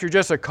 that perhaps you're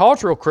just a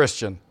cultural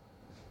Christian,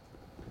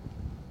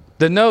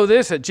 then know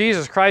this, that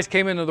Jesus Christ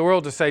came into the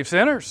world to save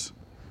sinners.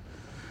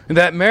 And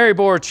that Mary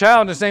bore a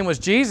child, and His name was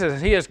Jesus,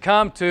 and He has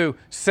come to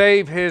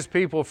save His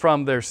people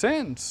from their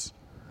sins.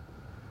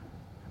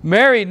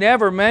 Mary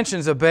never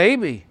mentions a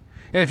baby.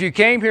 And if you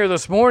came here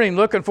this morning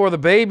looking for the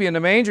baby in the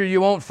manger,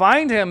 you won't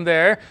find Him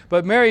there.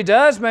 But Mary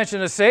does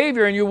mention a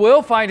Savior, and you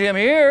will find Him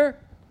here.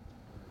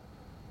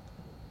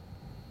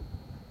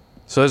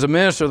 So as a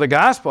minister of the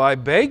gospel, I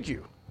beg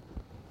you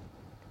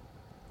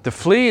to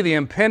flee the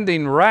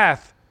impending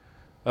wrath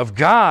of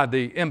God,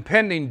 the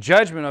impending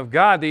judgment of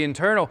God, the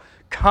eternal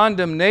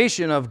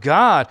condemnation of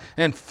God,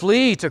 and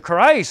flee to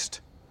Christ.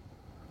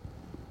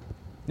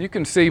 You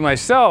can see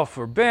myself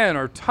or Ben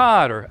or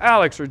Todd or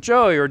Alex or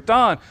Joey or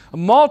Don, a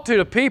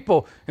multitude of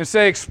people, and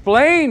say,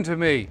 explain to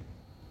me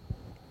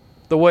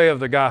the way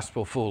of the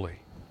gospel fully.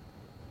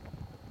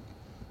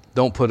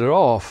 Don't put it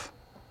off.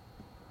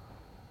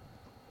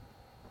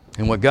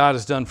 And what God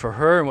has done for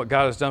her and what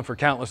God has done for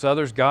countless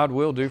others, God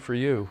will do for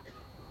you.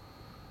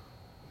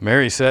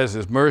 Mary says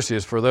His mercy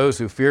is for those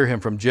who fear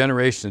Him from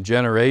generation to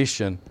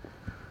generation.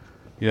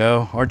 You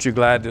know, aren't you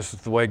glad this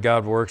is the way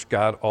God works?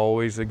 God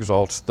always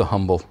exalts the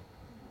humble.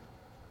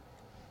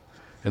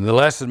 And the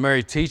lesson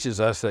Mary teaches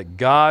us that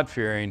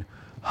God-fearing,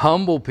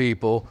 humble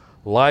people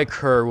like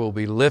her will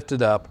be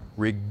lifted up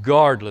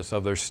regardless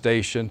of their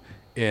station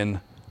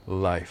in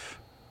life.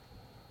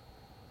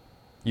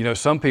 You know,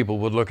 some people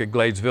would look at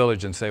Glades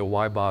Village and say,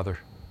 why bother?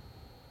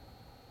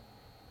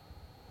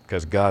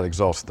 Because God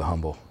exalts the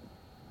humble.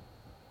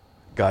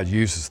 God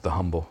uses the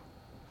humble.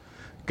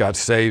 God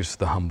saves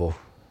the humble.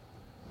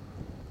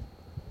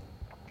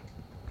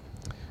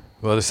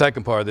 Well, the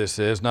second part of this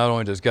is, not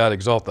only does God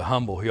exalt the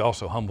humble, He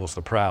also humbles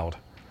the proud.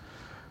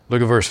 Look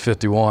at verse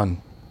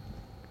 51.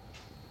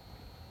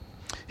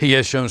 He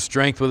has shown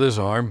strength with His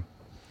arm.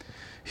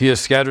 He has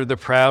scattered the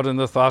proud in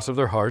the thoughts of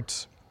their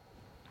hearts.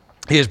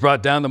 He has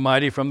brought down the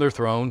mighty from their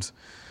thrones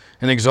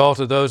and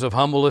exalted those of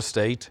humble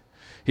estate.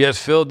 He has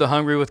filled the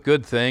hungry with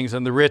good things,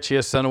 and the rich He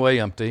has sent away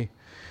empty.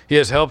 He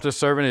has helped His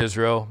servant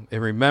Israel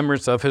in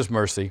remembrance of His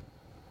mercy,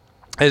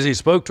 as He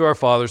spoke to our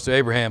fathers, to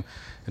Abraham,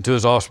 and to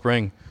his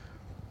offspring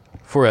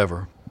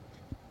forever.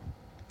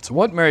 So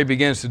what Mary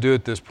begins to do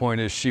at this point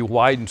is she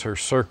widens her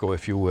circle,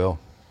 if you will.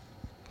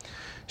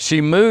 She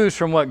moves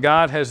from what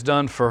God has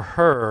done for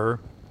her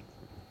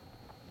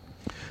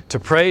to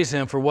praise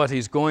Him for what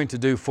He's going to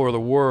do for the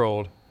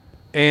world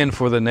and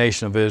for the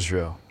nation of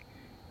Israel.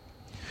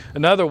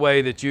 Another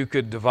way that you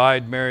could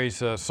divide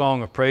Mary's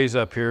song of praise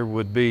up here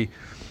would be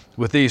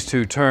with these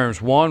two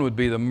terms. One would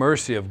be the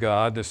mercy of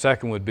God. The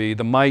second would be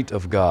the might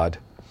of God.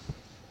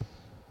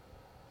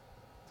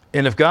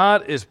 And if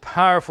God is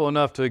powerful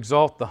enough to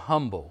exalt the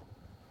humble,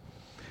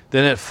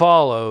 then it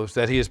follows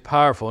that He is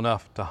powerful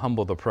enough to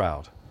humble the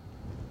proud.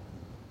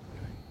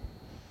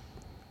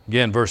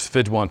 Again, verse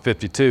 51,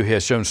 52, He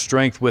has shown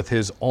strength with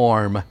His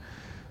arm.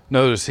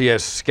 Notice He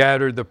has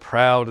scattered the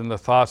proud in the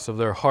thoughts of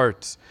their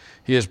hearts.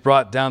 He has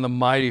brought down the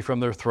mighty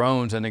from their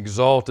thrones and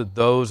exalted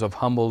those of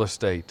humble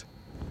estate.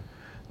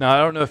 Now, I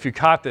don't know if you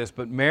caught this,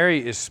 but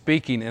Mary is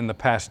speaking in the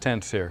past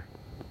tense here.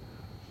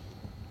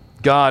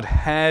 God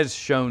has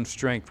shown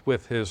strength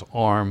with His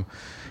arm.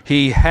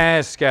 He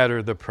has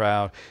scattered the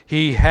proud.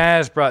 He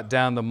has brought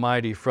down the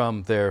mighty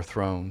from their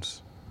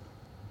thrones.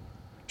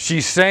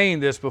 She's saying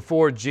this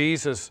before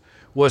Jesus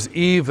was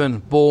even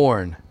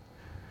born.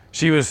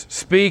 She was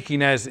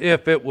speaking as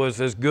if it was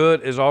as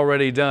good as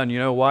already done. You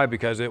know why?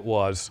 Because it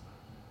was.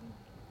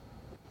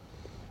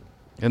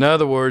 In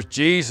other words,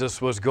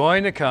 Jesus was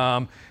going to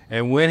come,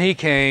 and when he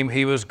came,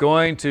 he was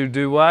going to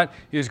do what?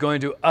 He was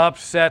going to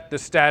upset the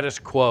status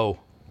quo.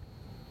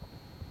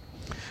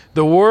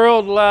 The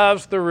world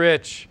loves the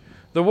rich.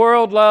 The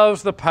world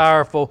loves the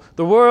powerful.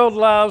 The world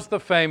loves the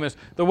famous.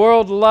 The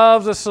world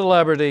loves a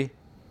celebrity.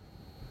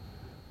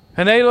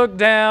 And they look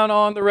down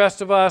on the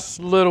rest of us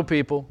little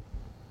people.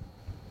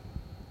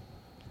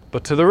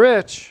 But to the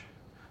rich,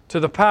 to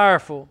the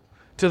powerful,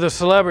 to the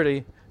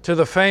celebrity, to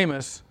the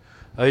famous,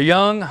 a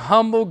young,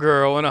 humble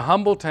girl in a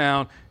humble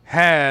town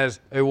has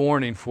a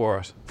warning for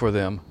us, for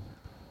them.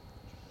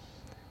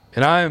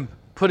 And I'm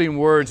putting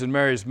words in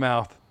Mary's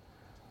mouth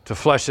to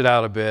flesh it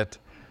out a bit.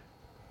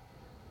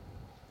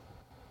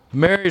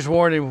 Mary's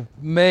warning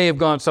may have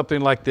gone something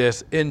like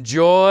this: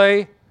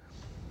 enjoy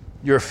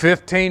your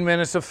 15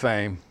 minutes of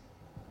fame,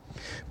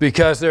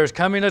 because there's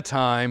coming a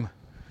time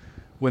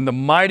when the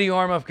mighty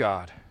arm of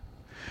God,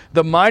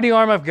 the mighty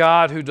arm of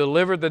God who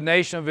delivered the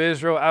nation of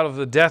Israel out of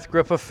the death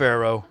grip of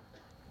Pharaoh,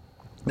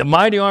 the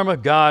mighty arm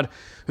of God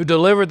who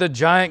delivered the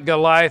giant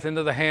Goliath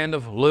into the hand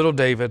of little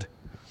David,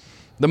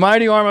 the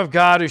mighty arm of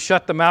God who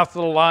shut the mouth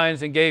of the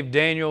lions and gave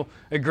Daniel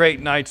a great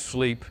night's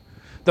sleep,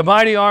 the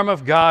mighty arm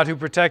of God who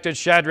protected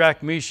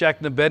Shadrach, Meshach,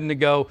 and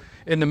Abednego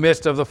in the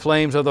midst of the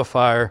flames of the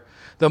fire,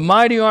 the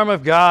mighty arm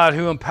of God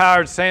who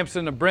empowered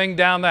Samson to bring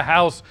down the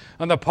house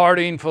on the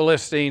partying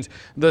Philistines,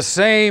 the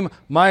same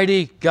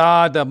mighty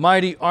God, the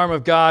mighty arm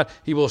of God,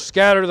 he will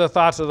scatter the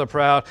thoughts of the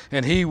proud,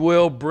 and he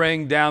will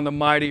bring down the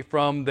mighty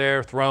from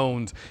their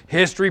thrones.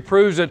 History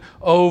proves it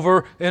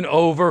over and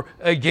over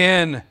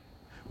again.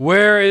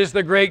 Where is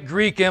the great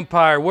Greek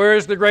Empire? Where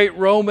is the great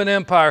Roman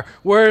Empire?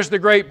 Where is the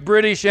great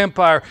British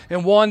Empire?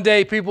 And one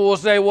day people will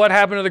say, what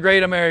happened to the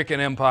great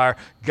American Empire?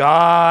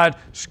 God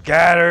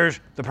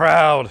scatters the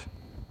proud.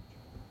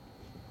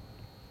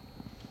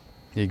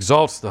 He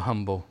exalts the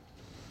humble,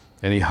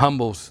 and he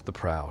humbles the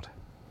proud.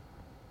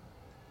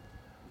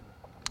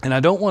 And I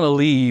don't want to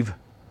leave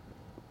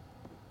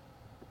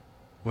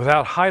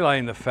without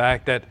highlighting the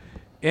fact that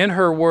in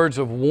her words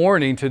of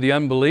warning to the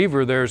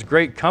unbeliever, there's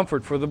great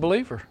comfort for the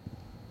believer.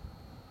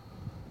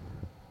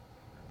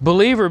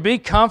 Believer, be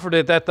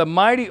comforted that the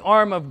mighty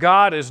arm of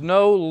God is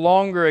no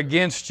longer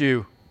against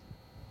you.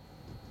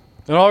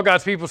 And all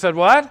God's people said,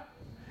 what?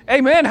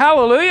 Amen,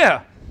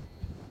 hallelujah.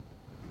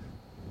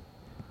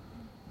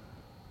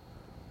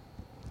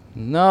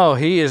 No,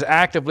 he is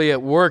actively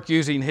at work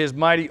using his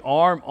mighty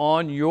arm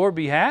on your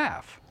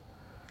behalf.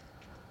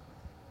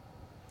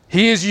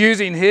 He is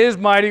using his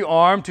mighty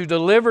arm to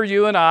deliver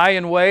you and I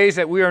in ways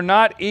that we are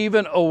not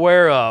even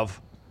aware of.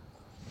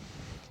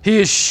 He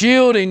is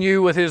shielding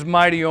you with his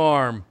mighty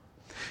arm.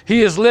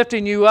 He is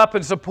lifting you up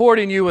and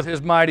supporting you with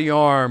his mighty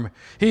arm.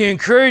 He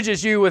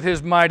encourages you with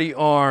his mighty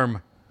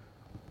arm.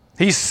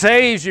 He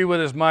saves you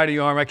with his mighty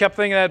arm. I kept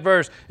thinking of that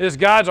verse. Is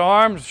God's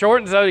arm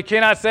shortened so he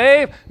cannot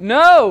save?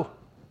 No.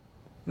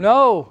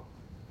 No.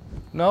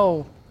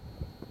 No.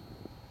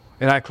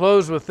 And I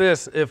close with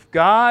this. If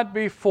God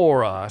be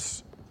for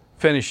us,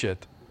 finish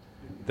it,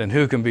 then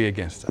who can be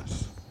against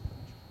us?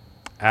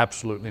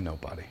 Absolutely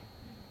nobody.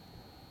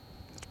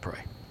 Let's pray.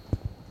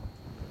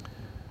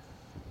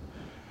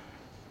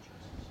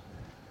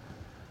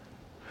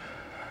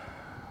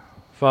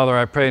 Father,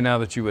 I pray now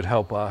that you would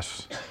help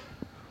us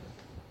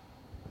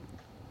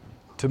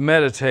to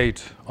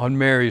meditate on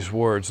Mary's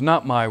words,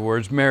 not my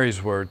words,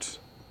 Mary's words.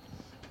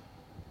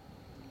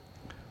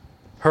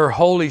 Her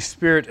Holy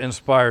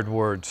Spirit-inspired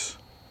words.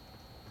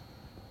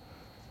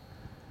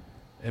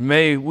 And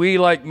may we,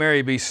 like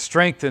Mary, be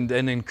strengthened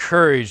and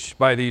encouraged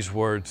by these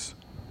words.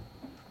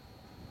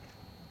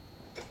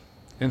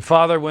 And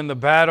Father, when the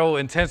battle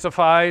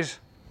intensifies,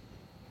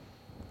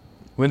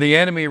 when the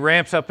enemy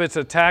ramps up its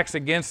attacks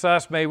against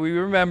us, may we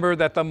remember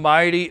that the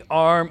mighty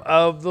arm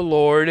of the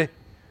Lord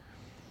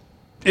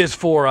is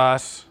for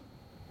us.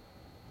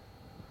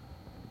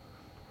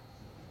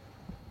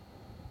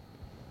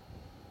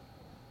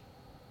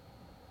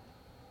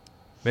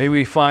 May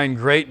we find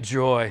great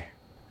joy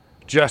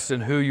just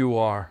in who you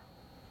are.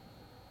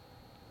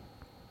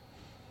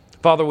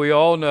 Father, we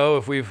all know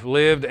if we've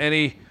lived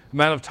any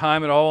amount of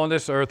time at all on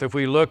this earth, if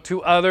we look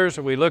to others,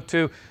 if we look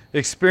to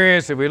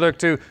experience, if we look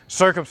to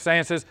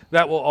circumstances,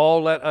 that will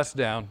all let us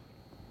down.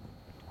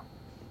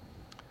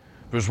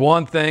 There's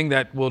one thing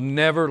that will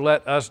never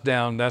let us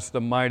down. That's the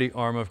mighty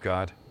arm of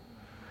God,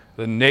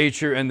 the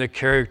nature and the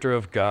character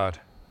of God.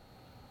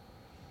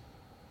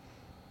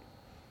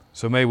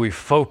 So may we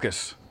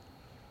focus.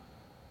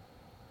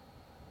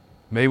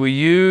 May we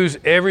use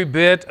every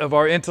bit of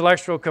our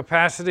intellectual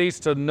capacities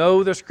to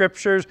know the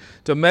Scriptures,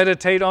 to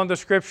meditate on the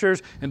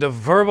Scriptures, and to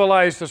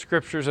verbalize the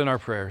Scriptures in our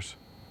prayers.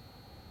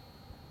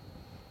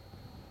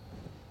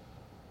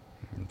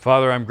 And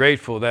Father, I'm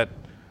grateful that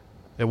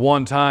at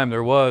one time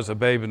there was a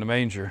babe in the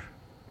manger.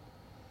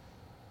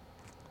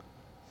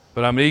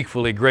 But I'm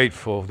equally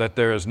grateful that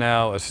there is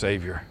now a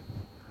Savior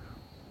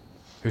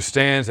who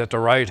stands at the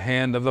right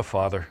hand of the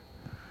Father.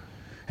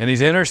 And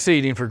He's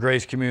interceding for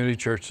Grace Community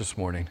Church this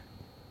morning.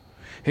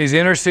 He's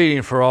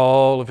interceding for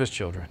all of His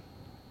children.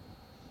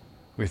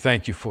 We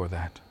thank you for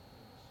that.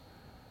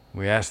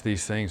 We ask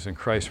these things in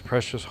Christ's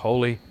precious,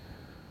 holy,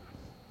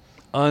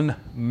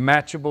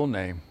 unmatchable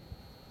name.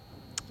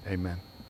 Amen.